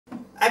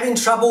having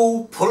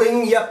trouble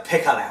pulling your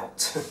pickle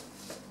out?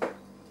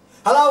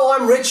 Hello,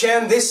 I'm Rich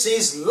and this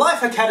is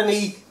Life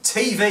Academy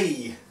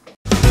TV.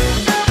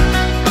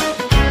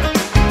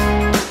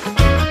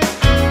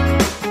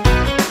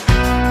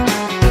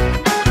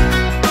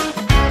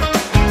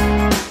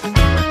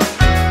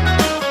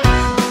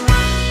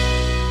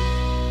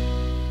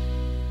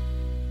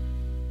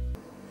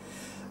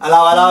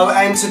 Hello,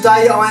 and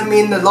today I'm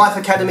in the Life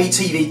Academy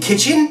TV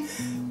kitchen,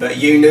 but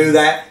you knew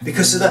that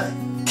because of the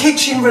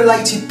kitchen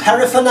related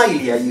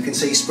paraphernalia you can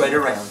see spread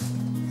around.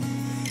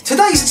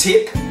 Today's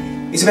tip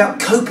is about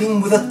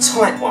coping with a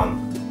tight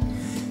one.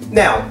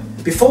 Now,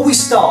 before we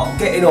start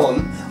getting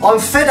on, I'm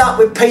fed up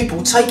with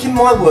people taking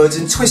my words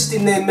and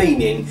twisting their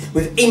meaning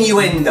with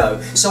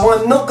innuendo, so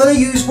I'm not going to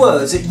use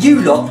words that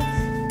you lot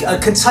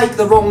can take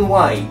the wrong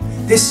way.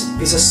 This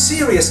is a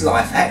serious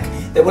life hack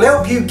that will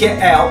help you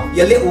get out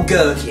your little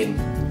gherkin.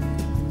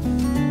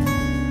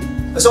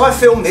 As I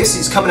film this,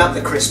 it's coming up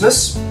to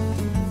Christmas.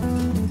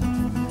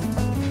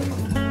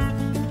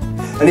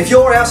 And if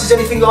your house is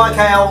anything like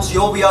ours,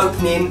 you'll be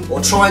opening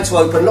or trying to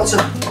open lots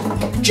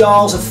of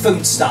jars of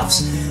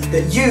foodstuffs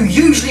that you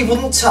usually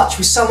wouldn't touch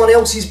with someone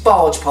else's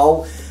barge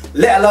pole,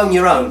 let alone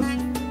your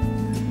own.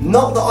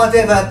 Not that I've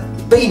ever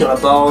been on a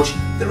barge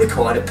that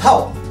required a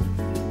pole.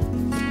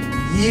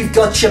 You've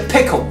got your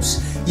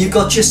pickles, you've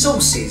got your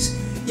sauces,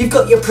 you've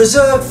got your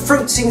preserved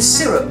fruits in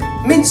syrup,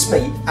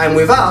 mincemeat, and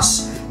with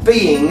us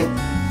being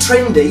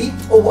trendy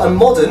and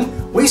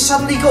modern, we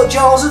suddenly got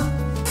jars of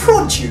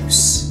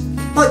produce,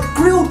 like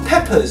grilled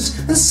peppers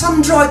and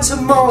sun-dried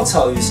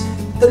tomatoes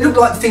that look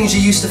like things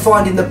you used to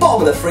find in the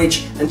bottom of the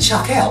fridge and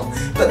chuck out,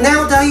 but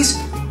nowadays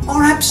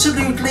are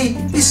absolutely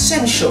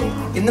essential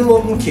in the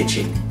modern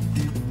kitchen.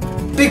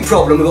 Big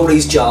problem with all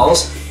these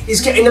jars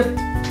is getting the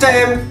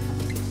damn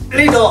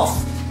lid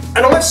off.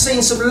 And I've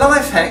seen some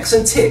life hacks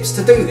and tips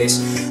to do this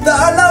that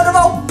are a load of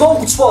old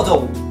ball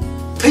twaddle.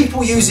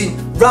 People using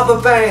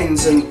rubber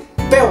bands and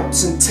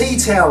belts and tea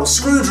towels,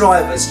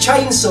 screwdrivers,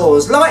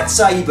 chainsaws,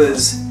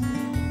 lightsabers.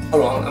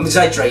 Alright, I'm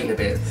exaggerating a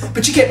bit,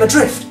 but you get my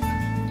drift.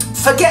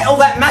 Forget all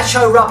that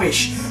macho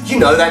rubbish. You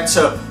know that,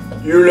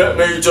 you let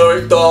me do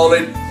it,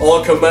 darling,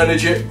 I can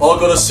manage it, I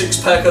got a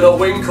six-pack and a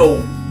winkle.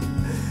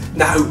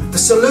 No, the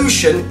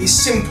solution is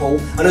simple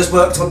and has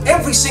worked on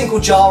every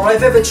single jar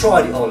I've ever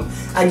tried it on,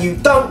 and you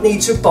don't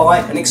need to buy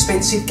an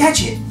expensive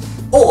gadget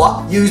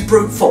or use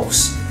brute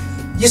force.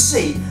 You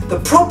see, the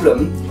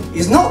problem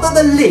is not that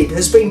the lid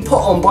has been put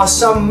on by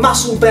some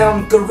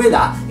muscle-bound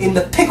gorilla in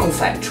the pickle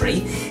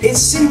factory, it's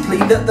simply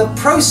that the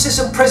process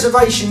of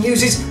preservation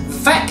uses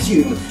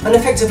vacuum and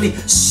effectively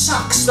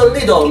sucks the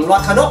lid on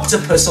like an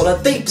octopus on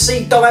a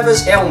deep-sea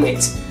diver's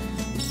helmet.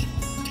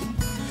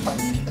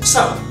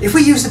 So, if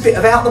we use a bit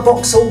of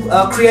out-the-box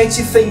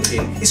creative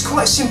thinking, it's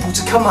quite simple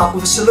to come up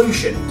with a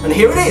solution. And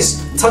here it is!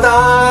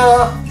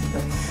 Ta-da!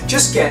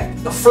 Just get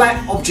a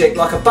flat object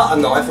like a butter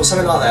knife or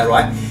something like that,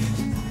 right?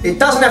 It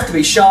doesn't have to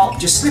be sharp,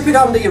 just slip it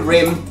under your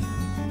rim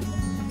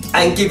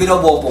and give it a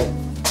wobble.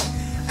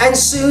 And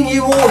soon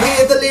you will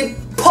hear the lid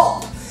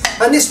pop,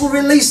 and this will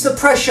release the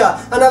pressure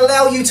and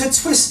allow you to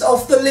twist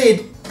off the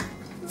lid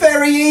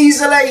very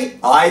easily.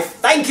 I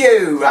thank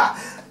you!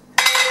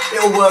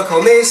 It'll work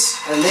on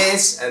this, and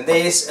this, and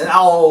this, and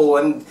oh,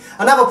 and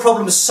another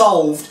problem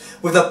solved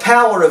with the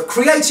power of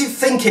creative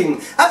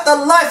thinking at the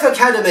Life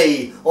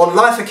Academy on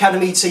Life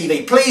Academy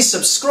TV. Please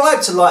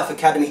subscribe to Life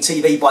Academy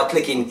TV by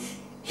clicking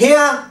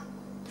here,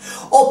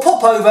 or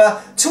pop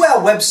over to our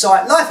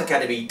website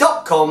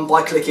lifeacademy.com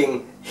by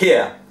clicking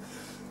here.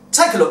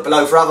 Take a look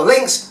below for other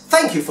links.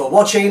 Thank you for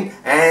watching,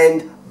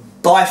 and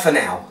bye for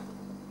now.